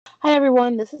Hi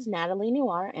everyone, this is Natali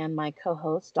Noir and my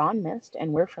co-host Dawn Mist,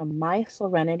 and we're from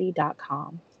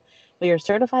mysoulrenity.com. We are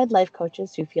certified life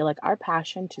coaches who feel like our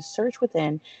passion to search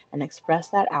within and express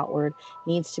that outward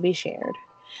needs to be shared.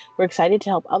 We're excited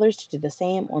to help others to do the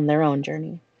same on their own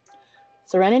journey.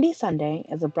 Soulrenity Sunday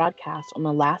is a broadcast on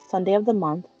the last Sunday of the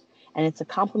month, and it's a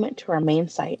complement to our main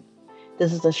site.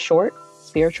 This is a short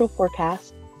spiritual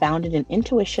forecast founded in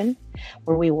intuition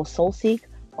where we will soul seek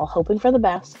while hoping for the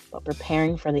best but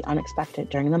preparing for the unexpected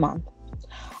during the month.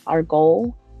 Our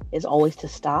goal is always to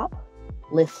stop,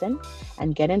 listen,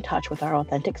 and get in touch with our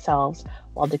authentic selves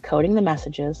while decoding the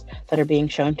messages that are being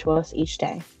shown to us each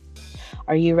day.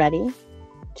 Are you ready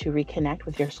to reconnect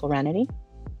with your Soulrenity?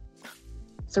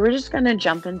 So we're just going to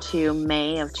jump into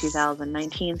May of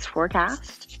 2019's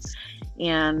forecast.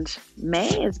 And May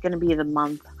is going to be the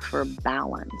month for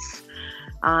balance.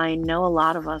 I know a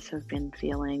lot of us have been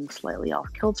feeling slightly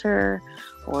off kilter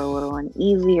or a little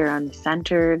uneasy or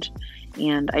uncentered.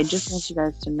 And I just want you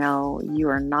guys to know you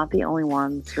are not the only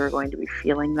ones who are going to be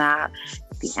feeling that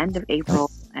at the end of April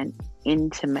and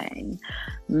into May.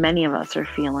 Many of us are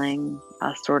feeling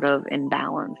a sort of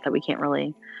imbalance that we can't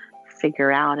really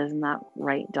figure out. Isn't that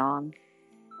right, Dawn?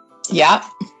 Yeah,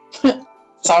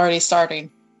 it's already starting.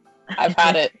 I've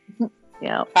had it.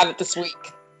 Yeah, had it this week.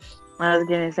 I was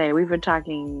going to say, we've been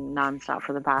talking nonstop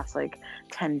for the past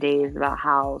 10 days about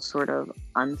how sort of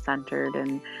uncentered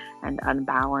and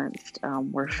unbalanced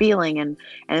we're feeling. And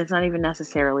it's not even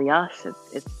necessarily us.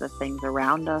 It's the things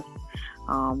around us.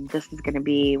 This is going to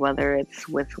be whether it's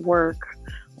with work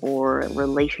or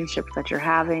relationships that you're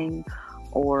having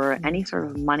or any sort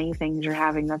of money things you're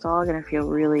having. That's all going to feel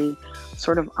really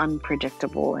sort of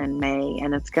unpredictable in May.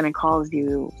 And it's going to cause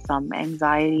you some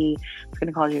anxiety. It's going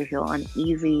to cause you to feel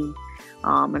uneasy.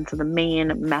 And so the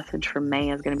main message for May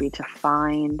is going to be to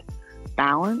find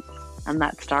balance. And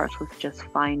that starts with just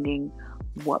finding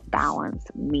what balance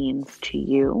means to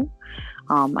you.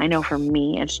 I know for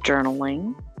me, it's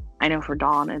journaling. I know for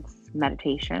Dawn, it's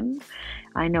meditation.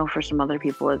 I know for some other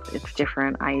people, it's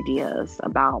different ideas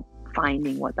about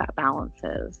finding what that balance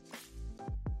is.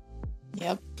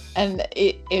 Yep. And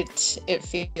it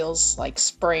feels like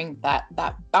spring, that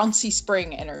bouncy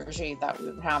spring energy that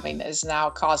we've been having is now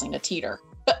causing a teeter.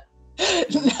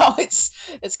 Now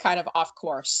it's kind of off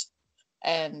course.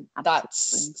 And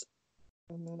that's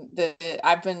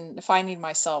I've been finding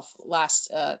myself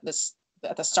at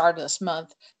the start of this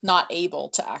month not able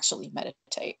to actually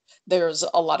meditate. There's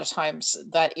a lot of times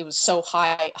that it was so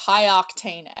high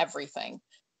octane everything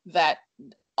that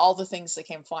all the things that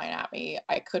came flying at me,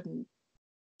 I couldn't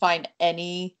find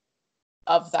any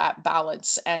of that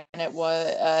balance. And it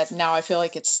was now I feel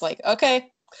like it's like,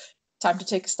 okay, time to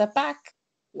take a step back.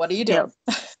 What are you doing?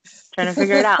 Yep. Trying to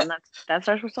figure it out. And that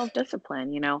starts with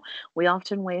self-discipline. We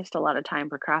often waste a lot of time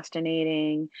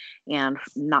procrastinating and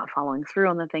not following through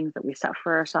on the things that we set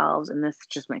for ourselves. And this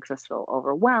just makes us feel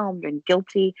overwhelmed and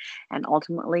guilty and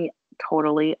ultimately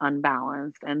totally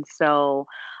unbalanced. And so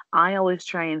I always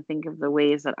try and think of the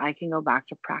ways that I can go back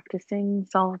to practicing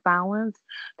self-balance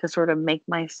to sort of make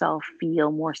myself feel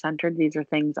more centered. These are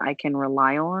things I can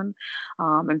rely on.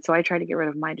 And so I try to get rid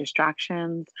of my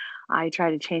distractions. I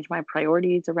try to change my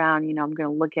priorities around. I'm going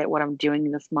to look at what I'm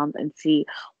doing this month and see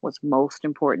what's most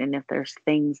important and if there's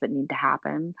things that need to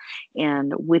happen.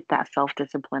 And with that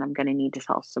self-discipline, I'm going to need to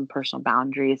set some personal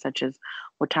boundaries, such as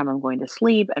what time I'm going to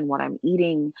sleep and what I'm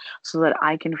eating, so that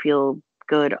I can feel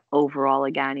good overall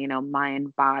again,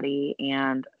 mind, body,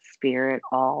 and spirit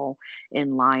all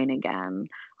in line again.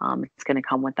 It's going to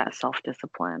come with that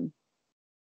self-discipline.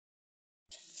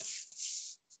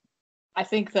 I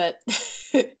think that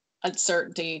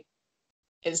uncertainty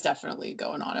is definitely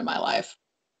going on in my life.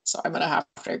 So I'm going to have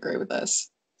to agree with this.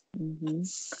 Mm-hmm.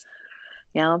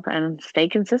 Yep. And stay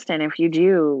consistent. If you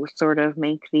do sort of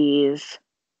make these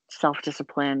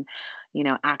self-discipline,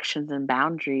 actions and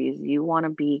boundaries, you want to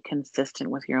be consistent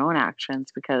with your own actions,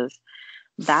 because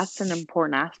that's an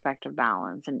important aspect of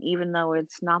balance. And even though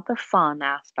it's not the fun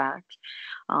aspect,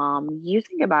 you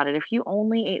think about it. If you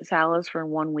only ate salads for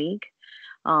 1 week,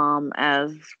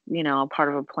 as a part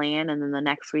of a plan, and then the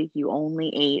next week you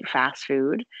only ate fast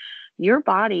food, your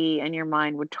body and your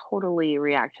mind would totally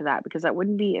react to that, because that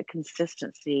wouldn't be a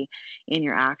consistency in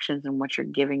your actions and what you're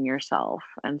giving yourself.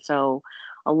 And so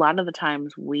a lot of the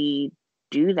times we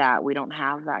do that. We don't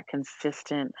have that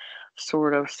consistent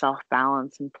sort of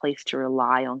self-balance in place to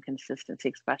rely on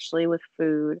consistency, especially with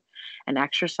food and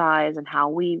exercise and how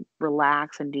we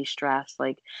relax and de-stress.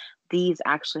 These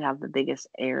actually have the biggest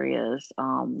areas.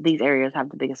 These areas have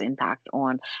the biggest impact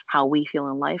on how we feel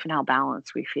in life and how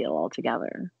balanced we feel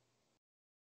altogether.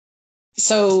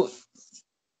 So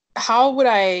how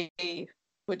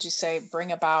would you say,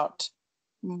 bring about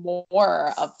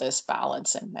more of this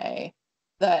balance in May,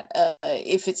 that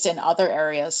if it's in other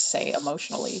areas, say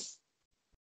emotionally?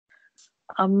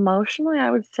 Emotionally, I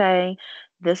would say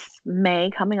this May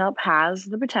coming up has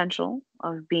the potential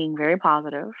of being very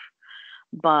positive,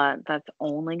 but that's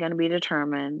only going to be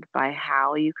determined by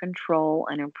how you control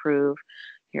and improve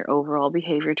your overall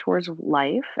behavior towards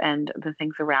life and the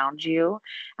things around you.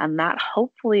 And that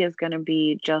hopefully is going to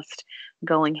be just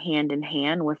going hand in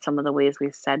hand with some of the ways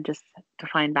we've said to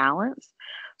find balance.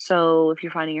 So if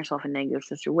you're finding yourself in negative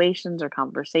situations or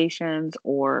conversations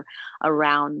or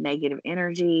around negative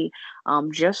energy,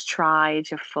 just try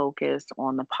to focus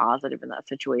on the positive in that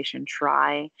situation.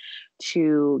 Try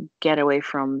to get away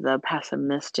from the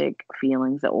pessimistic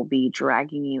feelings that will be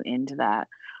dragging you into that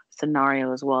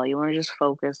scenario as well. You want to just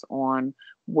focus on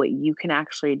what you can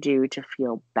actually do to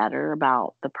feel better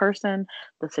about the person,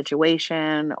 the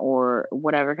situation, or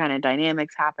whatever kind of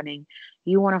dynamics happening.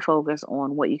 You want to focus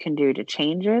on what you can do to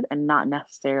change it and not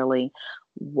necessarily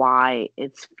why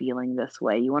it's feeling this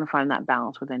way. You want to find that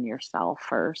balance within yourself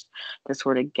first to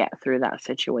sort of get through that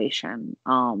situation.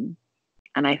 And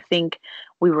I think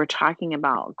we were talking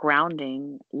about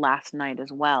grounding last night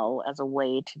as well as a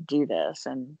way to do this.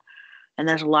 And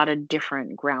there's a lot of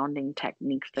different grounding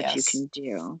techniques that you Yes. can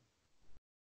do.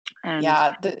 And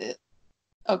Yeah.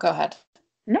 Oh, go ahead.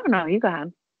 no, no, you go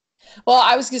ahead. Well,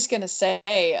 I was just going to say,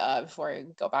 before I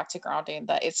go back to grounding,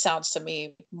 that it sounds to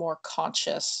me more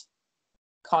conscious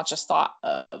thought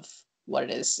of what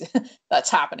it is that's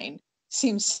happening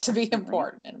seems to be Definitely.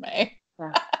 important in May.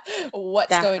 Yeah, What's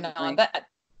going on? definitely.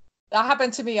 That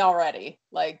happened to me already.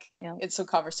 Like, Yeah, in some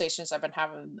conversations I've been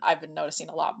having, I've been noticing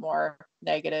a lot more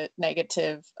negative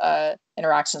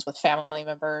interactions with family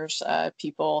members,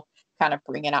 people kind of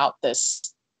bringing out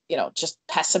this, just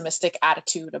pessimistic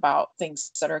attitude about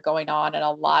things that are going on, and a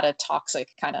lot of toxic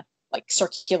kind of like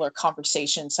circular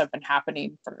conversations have been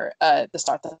happening for the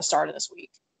start of this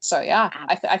week. So yeah,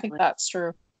 I think absolutely. that's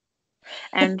true.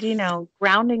 And,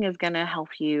 grounding is going to help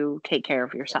you take care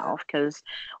of Yeah. yourself because,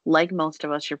 like most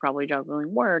of us, you're probably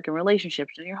juggling work and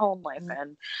relationships and your home life Mm,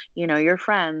 and, your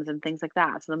friends and things like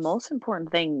that. So, the most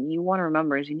important thing you want to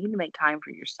remember is you need to make time for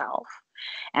yourself.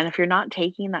 And if you're not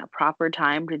taking that proper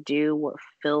time to do what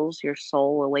fills your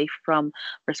soul away from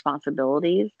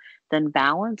responsibilities, then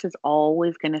balance is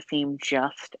always going to seem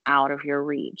just out of your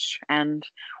reach. And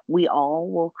we all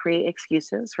will create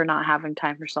excuses for not having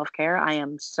time for self-care. I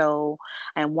am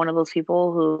one of those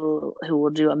people who will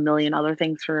do a million other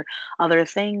things for other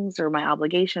things or my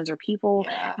obligations or people,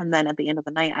 yeah. and then at the end of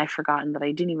the night I've forgotten that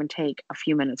I didn't even take a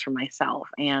few minutes for myself.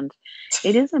 And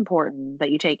it is important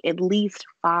that you take at least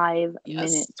 5 minutes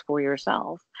Yes. for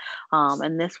yourself.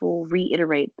 And this will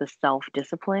reiterate the self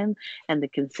discipline and the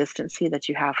consistency that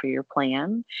you have for your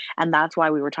plan. And that's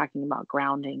why we were talking about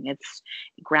grounding.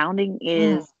 Grounding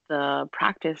Mm, is the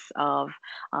practice of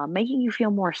making you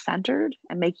feel more centered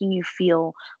and making you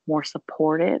feel more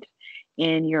supported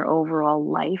in your overall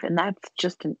life. And that's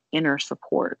just an inner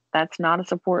support. That's not a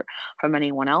support from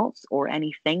anyone else or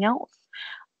anything else.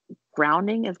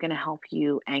 Grounding is going to help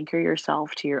you anchor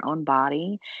yourself to your own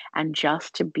body and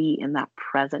just to be in that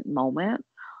present moment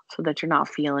so that you're not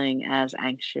feeling as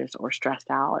anxious or stressed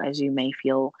out as you may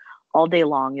feel all day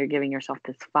long. You're giving yourself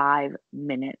this 5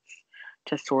 minutes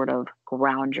to sort of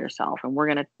ground yourself. And we're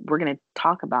gonna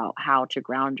talk about how to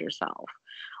ground yourself.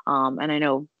 And I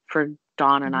know for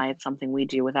Dawn and I, mhm. it's something we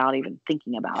do without even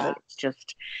thinking about it. Yeah.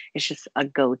 It's just a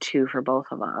go-to for both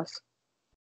of us.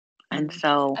 And Mm.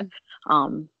 so,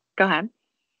 And go ahead.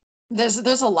 there's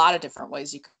a lot of different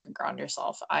ways you can ground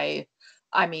yourself. I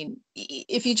mean,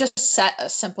 if you just set a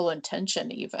simple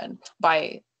intention, even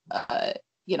by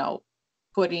you know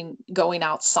going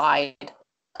outside,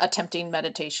 attempting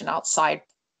meditation outside,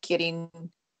 getting,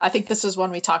 I think this is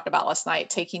one we talked about last night,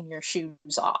 taking your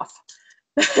shoes off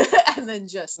and then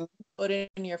just putting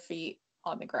your feet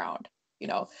on the ground, you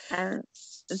know. And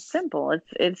it's simple.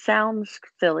 It sounds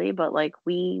silly, but like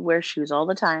we wear shoes all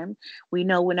the time. We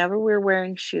know whenever we're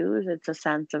wearing shoes, it's a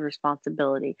sense of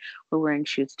responsibility. We're wearing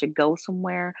shoes to go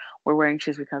somewhere. We're wearing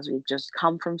shoes because we've just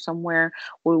come from somewhere.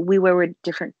 We wear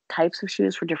different types of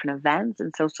shoes for different events,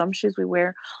 and so some shoes we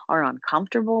wear are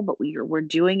uncomfortable, but we're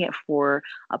doing it for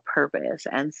a purpose.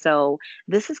 And so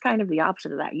this is kind of the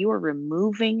opposite of that. You are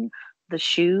removing the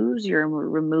shoes. You're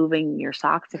removing your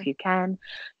socks if you can.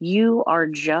 You are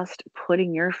just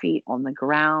putting your feet on the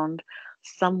ground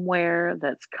somewhere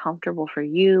that's comfortable for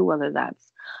you, whether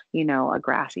that's, a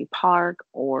grassy park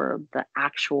or the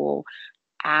actual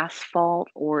asphalt,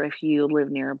 or if you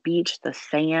live near a beach, the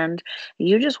sand.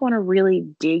 You just want to really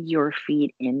dig your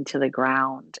feet into the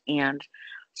ground and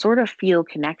sort of feel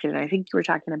connected. And I think you were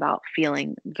talking about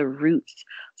feeling the roots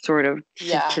sort of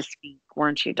Yeah. to speak,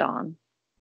 weren't you, Dawn?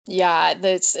 Yeah,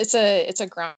 it's a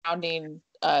grounding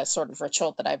sort of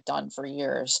ritual that I've done for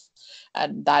years,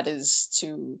 and that is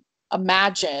to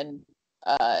imagine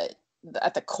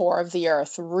at the core of the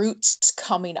earth roots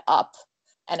coming up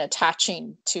and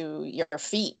attaching to your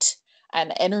feet,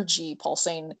 and energy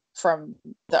pulsing from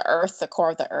the earth, the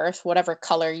core of the earth, whatever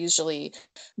color, usually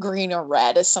green or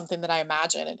red, is something that I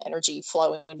imagine, an energy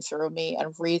flowing through me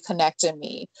and reconnecting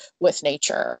me with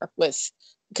nature, with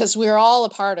because we're all a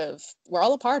part of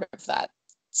that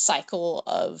cycle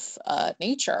of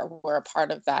nature. We're a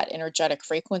part of that energetic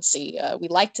frequency. We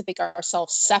like to think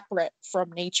ourselves separate from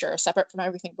nature, separate from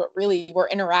everything, but really we're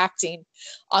interacting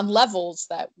on levels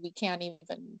that we can't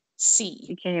even see.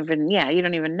 You can't even, yeah, you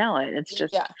don't even know it.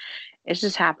 Yeah. It's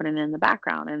just happening in the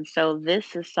background. And so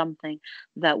this is something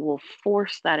that will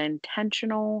force that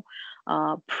intentional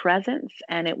presence,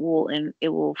 and it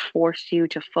will force you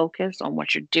to focus on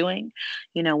what you're doing.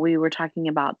 You know, we were talking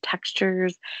about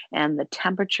textures and the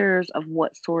temperatures of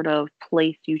what sort of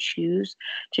place you choose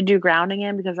to do grounding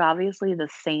in, because obviously the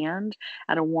sand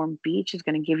at a warm beach is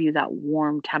going to give you that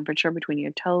warm temperature between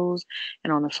your toes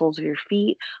and on the soles of your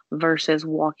feet, versus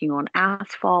walking on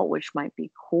asphalt, which might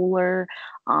be cooler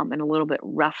and a little bit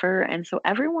rougher. And so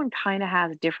everyone kind of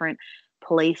has different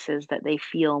places that they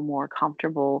feel more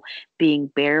comfortable being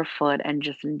barefoot and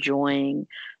just enjoying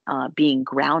being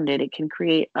grounded. It can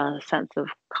create a sense of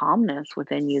calmness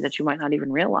within you that you might not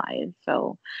even realize.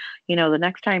 So, you know, the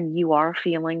next time you are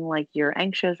feeling like you're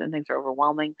anxious and things are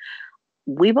overwhelming,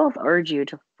 we both urge you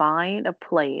to find a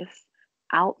place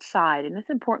outside, and it's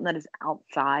important that it's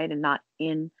outside and not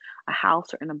in a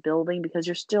house or in a building, because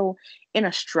you're still in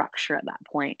a structure at that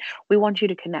point. We want you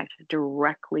to connect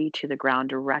directly to the ground,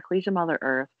 directly to Mother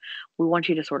Earth. We want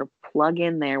you to sort of plug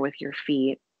in there with your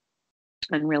feet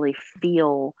and really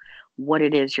feel what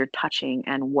it is you're touching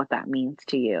and what that means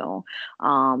to you.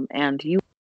 And you,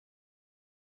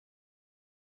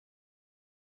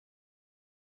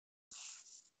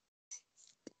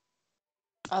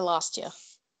 I lost you.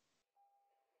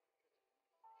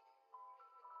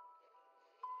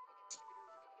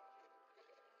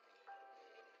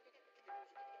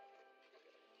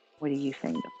 what do you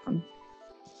think, Dawn?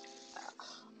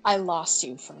 I lost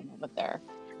you for a moment there.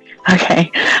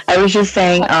 Okay, I was just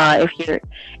saying, Cut out.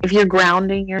 if you're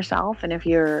grounding yourself, and if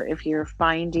you're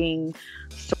finding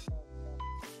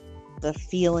the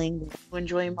feeling you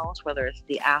enjoy most, whether it's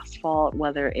the asphalt,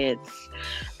 whether it's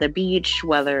the beach,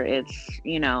 whether it's,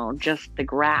 you know, just the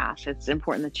grass, it's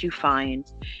important that you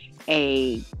find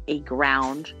a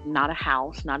ground, not a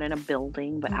house, not in a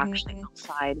building, but actually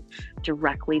outside,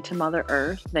 directly to Mother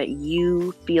Earth, that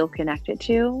you feel connected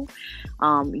to.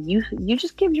 You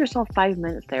just give yourself 5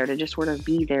 minutes there to just sort of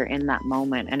be there in that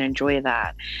moment and enjoy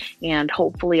that. And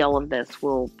hopefully all of this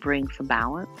will bring some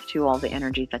balance to all the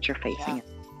energies that you're facing. Yeah.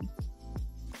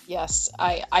 Yes,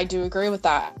 I do agree with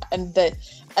that. And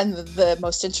the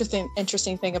most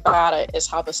interesting thing about it is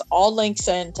how this all links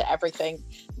into everything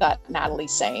that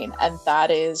Natalie's saying, and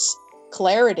that is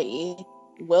clarity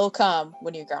will come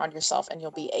when you ground yourself, and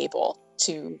you'll be able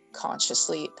to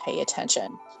consciously pay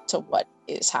attention to what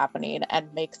is happening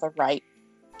and make the right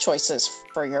choices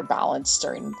for your balance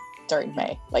during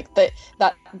May. Like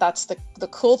that's the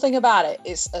cool thing about it,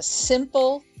 is a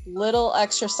simple little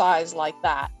exercise like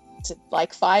that, to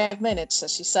like 5 minutes,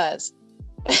 as she says,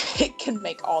 it can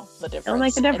make all the difference. It'll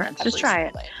make a difference. Just try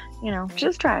it. You know,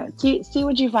 just try it. See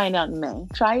what you find out in May.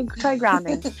 Try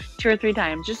grounding 2 or 3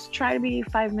 times. Just try to be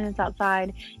 5 minutes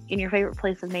outside in your favorite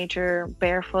place of nature,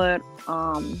 barefoot.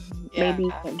 Maybe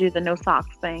you can't do the no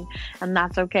socks thing, and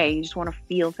that's okay. You just want to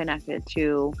feel connected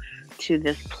to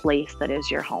this place that is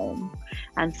your home.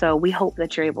 And so we hope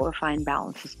that you're able to find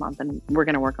balance this month, and we're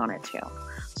going to work on it too.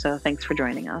 So thanks for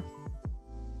joining us.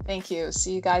 Thank you.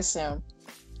 See you guys soon.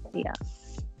 Yeah.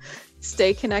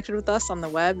 Stay connected with us on the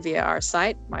web via our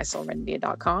site,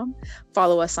 mysoulrenity.com.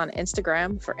 Follow us on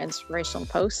Instagram for inspirational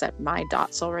posts at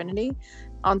my.soulrenity,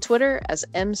 on Twitter as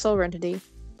msoulrenity,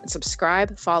 and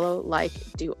subscribe, follow, like,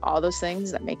 do all those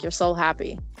things that make your soul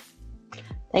happy.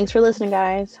 Thanks for listening,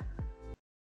 guys.